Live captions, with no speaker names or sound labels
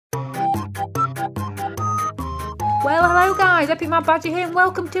Well, hello guys, Epic Mad Badger here and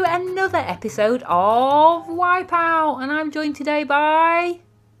welcome to another episode of Wipeout. And I'm joined today by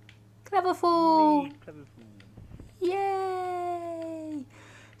CleverFool. Yay!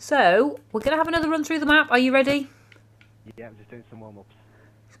 So, we're going to have another run through the map. Are you ready? Yeah, I'm just doing some warm-ups.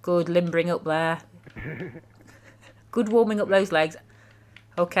 Good, limbering up there. Good warming up those legs.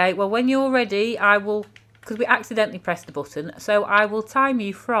 Okay, well when you're ready, I will, because we accidentally pressed the button, so I will time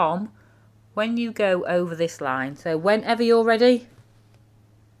you from when you go over this line. So whenever you're ready.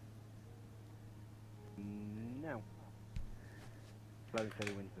 No. Slow and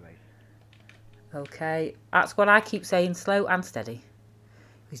steady wins the race. Okay, that's what I keep saying, slow and steady.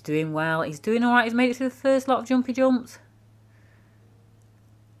 He's doing well, he's doing alright, he's made it through the first lot of jumpy jumps.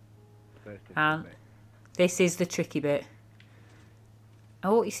 And this is the tricky bit.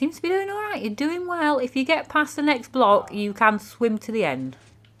 Oh, he seems to be doing alright, you're doing well. If you get past the next block, you can swim to the end.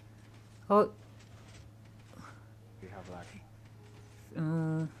 Oh. We have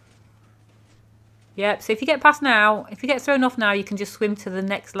lag. Yep, so if you get past now, if you get thrown off now, you can just swim to the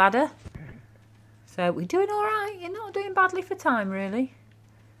next ladder. So we're doing alright, you're not doing badly for time, really.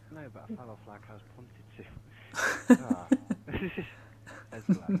 No, but I fell off like I was wanted to. That's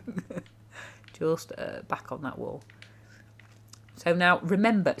lag. Just back on that wall. So now,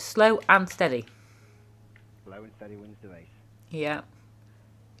 remember, slow and steady. Slow and steady wins the race. Yeah.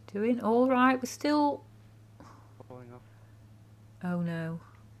 Doing all right. We're still... Falling off. Oh, no.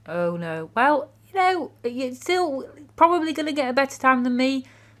 Oh, no. Well, you know, you're still probably going to get a better time than me.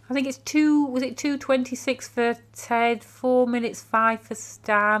 I think it's 2:26 for Ted, 4 minutes 5 for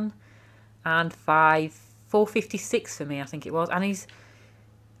Stan, and 4:56 for me, I think it was. And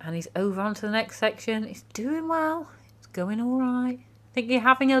he's over onto the next section. He's doing well. It's going all right. I think you're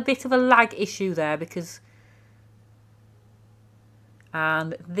having a bit of a lag issue there because...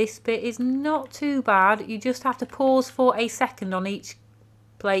 And this bit is not too bad. You just have to pause for a second on each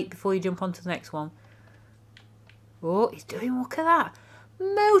plate before you jump onto the next one. Oh, he's doing, look at that.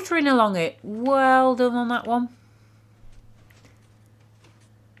 Motoring along it. Well done on that one.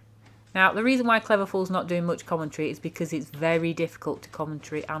 Now, the reason why CleverFool's not doing much commentary is because it's very difficult to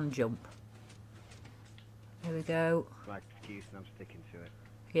commentary and jump. There we go. My excuse and I'm sticking to it.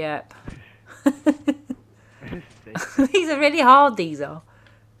 Yep. These are really hard, these are.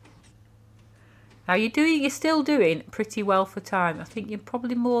 Now you're still doing pretty well for time. I think you're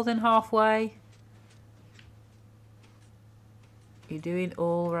probably more than halfway. You're doing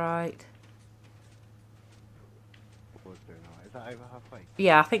all right. Is that over halfway?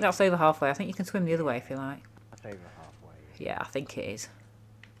 Yeah, I think that's over halfway. I think you can swim the other way if you like. That's over halfway. Yeah, I think it is.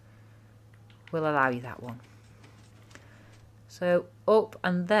 We'll allow you that one. So up,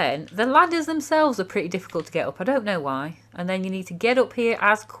 and then the ladders themselves are pretty difficult to get up. I don't know why. And then you need to get up here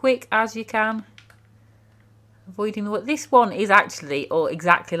as quick as you can. Avoiding what this one is actually, or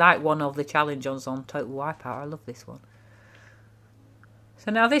exactly like one of the challenges on Total Wipeout. I love this one.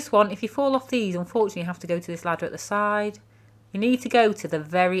 So now this one, if you fall off these, unfortunately you have to go to this ladder at the side. You need to go to the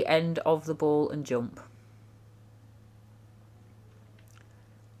very end of the ball and jump.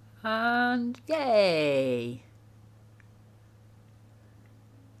 And yay!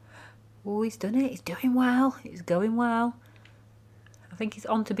 Oh, he's done it. He's doing well. It's going well. I think he's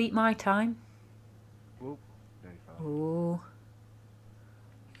on to beat my time. Oh.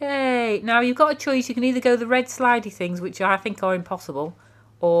 Yay. Now, you've got a choice. You can either go the red slidey things, which I think are impossible,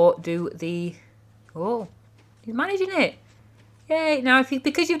 or do the... Oh, he's managing it. Yay. Now,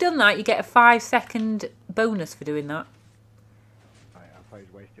 because you've done that, you get a 5-second bonus for doing that. Right, I'll probably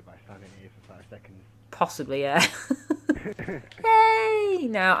waste it by standing here for 5 seconds. Possibly, yeah. Yay!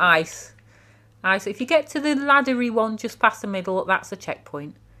 Now, ice. Ice. If you get to the laddery one just past the middle, that's the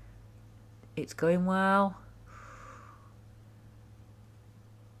checkpoint. It's going well.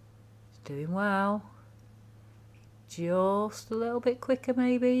 It's doing well. Just a little bit quicker,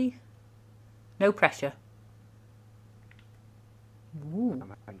 maybe. No pressure. Ooh.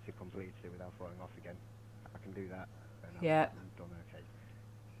 I'm having to complete it without falling off again. I can do that. Yeah. I'm done okay.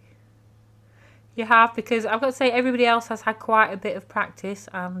 You have, because I've got to say everybody else has had quite a bit of practice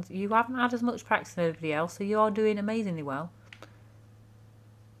and you haven't had as much practice as everybody else, so you are doing amazingly well.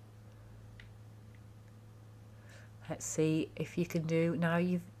 Let's see if you can do... Now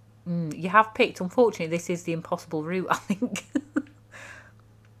you have picked, unfortunately, this is the impossible route, I think.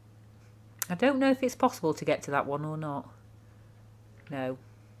 I don't know if it's possible to get to that one or not. No.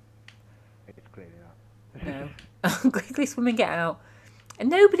 It's clearly not. No. Quickly swim and get out. And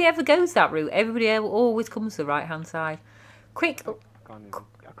nobody ever goes that route. Everybody always comes to the right-hand side. Quick. I can't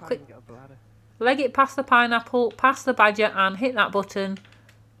even get up the ladder. Leg it past the pineapple, past the badger, and hit that button.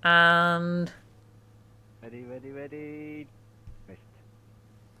 And Ready, ready, ready. Missed.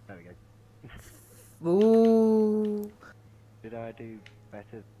 There we go. Ooh. Did I do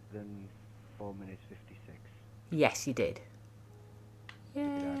better than 4 minutes 56? Yes, you did. Did I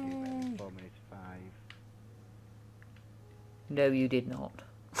do better Yay. than 4 minutes 5? No, you did not.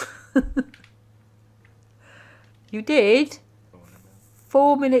 You did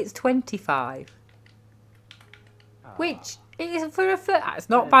 4 minutes 25. Which is for a first. It's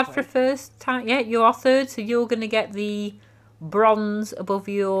not bad for a first time. Yeah, you are third, so you're going to get the bronze above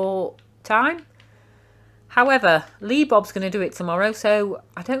your time. However, Leebob's going to do it tomorrow, so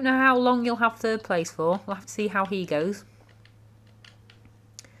I don't know how long you'll have third place for. We'll have to see how he goes.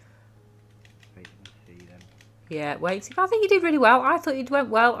 Wait and see then. Yeah, wait. I think you did really well. I thought you went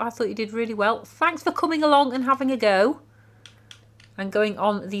well. I thought you did really well. Thanks for coming along and having a go. And going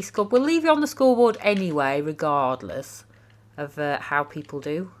on the score. We'll leave you on the scoreboard anyway, regardless of how people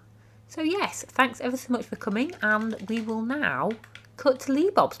do. So yes, thanks ever so much for coming. And we will now cut to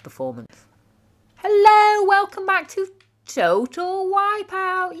Leebob's performance. Hello, welcome back to Total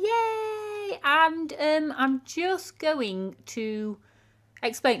Wipeout. Yay! And I'm just going to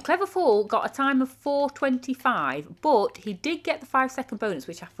explain. CleverFool got a time of 4:25, but he did get the 5-second bonus,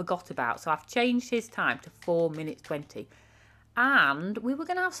 which I forgot about. So I've changed his time to 4 minutes 20. And we were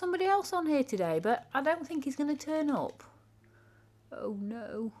going to have somebody else on here today, but I don't think he's going to turn up. Oh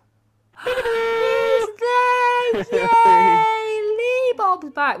no. He's there! Yay!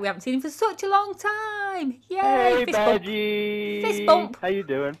 Leebob's back. We haven't seen him for such a long time. Yay! Hey, Fist bump. Badgie! Fist bump. How you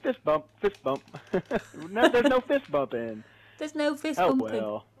doing? Fist bump, fist bump. No, there's no fist bumping. There's no fist Oh, bumping.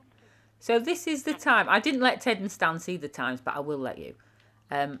 well. So this is the time. I didn't let Ted and Stan see the times, but I will let you.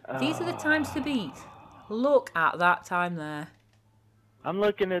 These are the times to beat. Look at that time there. I'm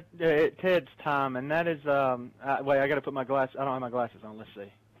looking at Ted's time, and that is, wait, I gotta put my glasses, I don't have my glasses on, let's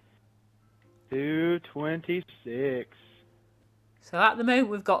see. 2:26. So at the moment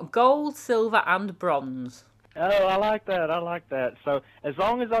we've got gold, silver and bronze. Oh, I like that, I like that. So, as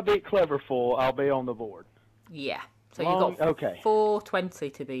long as I beat CleverFool, I'll be on the board. Yeah. So you've got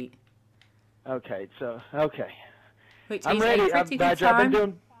 4:20 to beat. Okay, so, okay. Which I'm is ready, a pretty good Badger,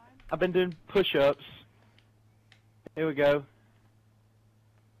 time. I've been doing push-ups. Here we go.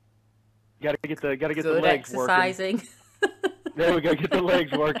 Gotta get the legs exercising. working. There we go. Get the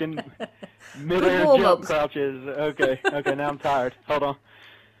legs working. Midair jump crouches. Okay. Okay. Now I'm tired. Hold on.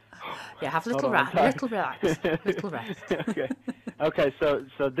 Yeah, have a little rest. Little relax. Little rest. Okay. Okay. So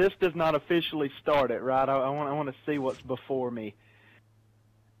this does not officially start it, right? I want to see what's before me.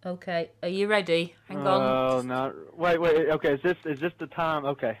 Okay. Are you ready? Hang on. Oh no! Wait. Okay. Is this the time?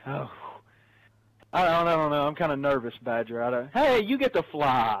 Okay. Oh. I don't know. I'm kind of nervous, Badger. Hey, you get to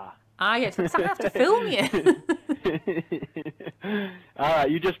fly. I have to film you. All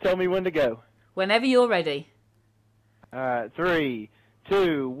right, you just tell me when to go. Whenever you're ready. All right, 3,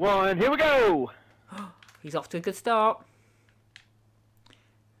 2, 1, here we go. He's off to a good start.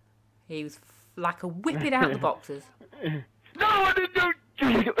 He was like a whipping out the boxes. No, I didn't do.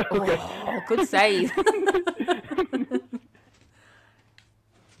 Okay. Oh, good save.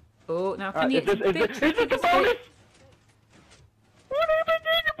 Oh, now can you? Is this the bonus?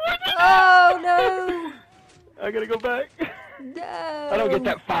 Oh no! I gotta go back. No. I don't get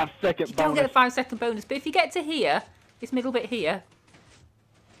that 5-second bonus. You don't get a 5-second bonus, but if you get to here, this middle bit here.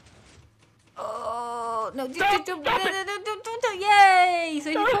 Oh no! Yay!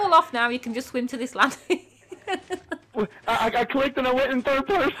 So if you fall off now, you can just swim to this landing. I clicked and I went in third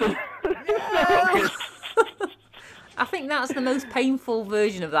person. No. I think that's the most painful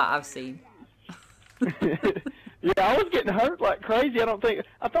version of that I've seen. Yeah, I was getting hurt like crazy. I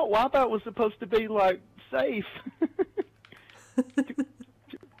thought Wipeout was supposed to be like safe.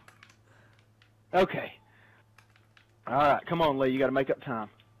 Okay. All right, come on, Lee. You got to make up time.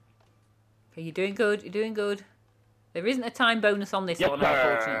 Okay, you're doing good. You're doing good. There isn't a time bonus on this one,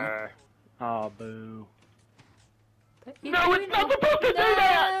 unfortunately. Oh, boo. No, it's not supposed to do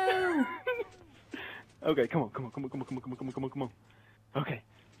that. Okay, come on. Okay.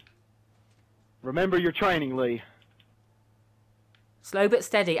 Remember your training, Lee. Slow but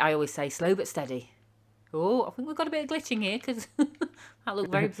steady, I always say. Slow but steady. Oh, I think we've got a bit of glitching here, because that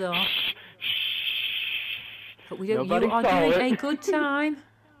looked very bizarre. But you are doing a good time.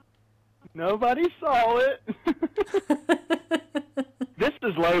 Nobody saw it. This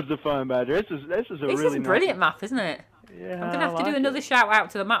is loads of fun, Badger. This is a brilliant map, isn't it? Yeah, I'm going to have to do another shout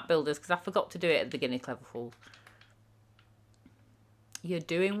out to the map builders, because I forgot to do it at the beginning of CleverFool. You're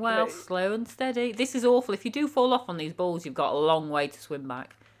doing well, slow and steady. This is awful. If you do fall off on these balls, you've got a long way to swim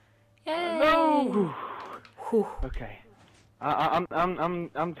back. Yay! No! Okay.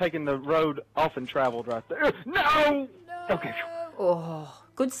 I'm taking the road often traveled right there. No! Okay. Oh,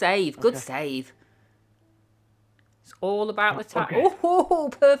 good save. Good save. It's all about the time. Okay. Oh,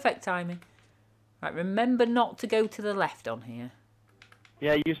 perfect timing. Right, remember not to go to the left on here.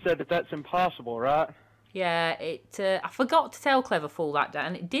 Yeah, you said that that's impossible, right? Yeah, I forgot to tell CleverFool that day,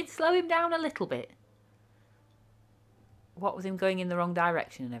 and it did slow him down a little bit. What with him going in the wrong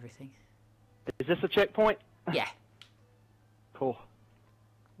direction and everything. Is this a checkpoint? Yeah. Cool.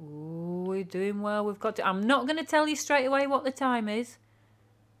 Ooh, we're doing well. We've got to... I'm not going to tell you straight away what the time is.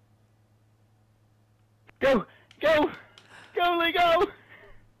 Go! Go! Go, Lee, go!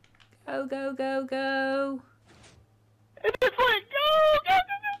 Go, go, go, go. It's this way! Go! Go,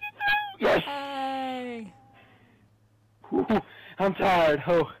 go, go, go, go! Yes! Hey! Whew, I'm tired.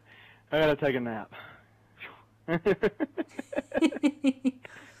 Oh, I gotta take a nap.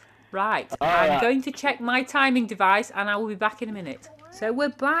 Right, I'm going to check my timing device and I will be back in a minute. So we're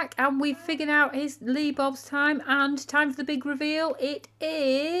back and we've figured out his Leebob's time and time for the big reveal. It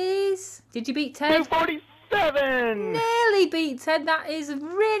is... Did you beat Ted? 2:47! Nearly beat Ted. That is a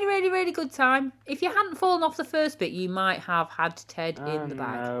really, really, really good time. If you hadn't fallen off the first bit, you might have had Ted in the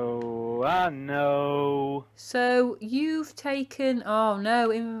bag. I know. So you've taken... Oh no,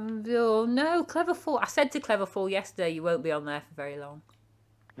 CleverFool. I said to CleverFool yesterday you won't be on there for very long.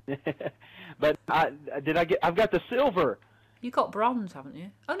 But I've got the silver. You got bronze, haven't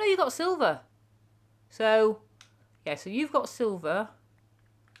you? Oh no, you got silver. So, yeah, so you've got silver.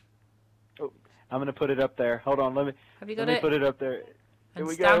 Oh, I'm gonna put it up there. Hold on, let me. Have you got let me put it up there. And Here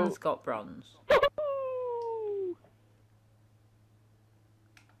we Stan's go. got bronze.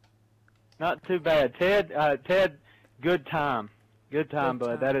 Not too bad, Ted. Ted, good time. Good time,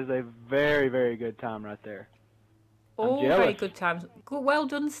 bud. That is a very, very good time right there. All very good times. Good, well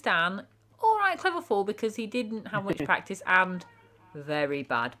done, Stan. All right, CleverFool, because he didn't have much practice, and very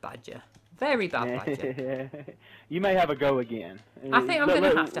bad Badger. Very bad Badger. You may have a go again. I think I'm going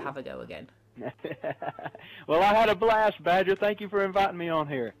to have a go again. Well, I had a blast, Badger. Thank you for inviting me on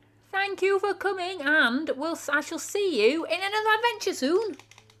here. Thank you for coming, and I shall see you in another adventure soon.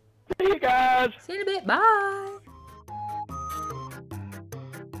 See you guys. See you in a bit. Bye.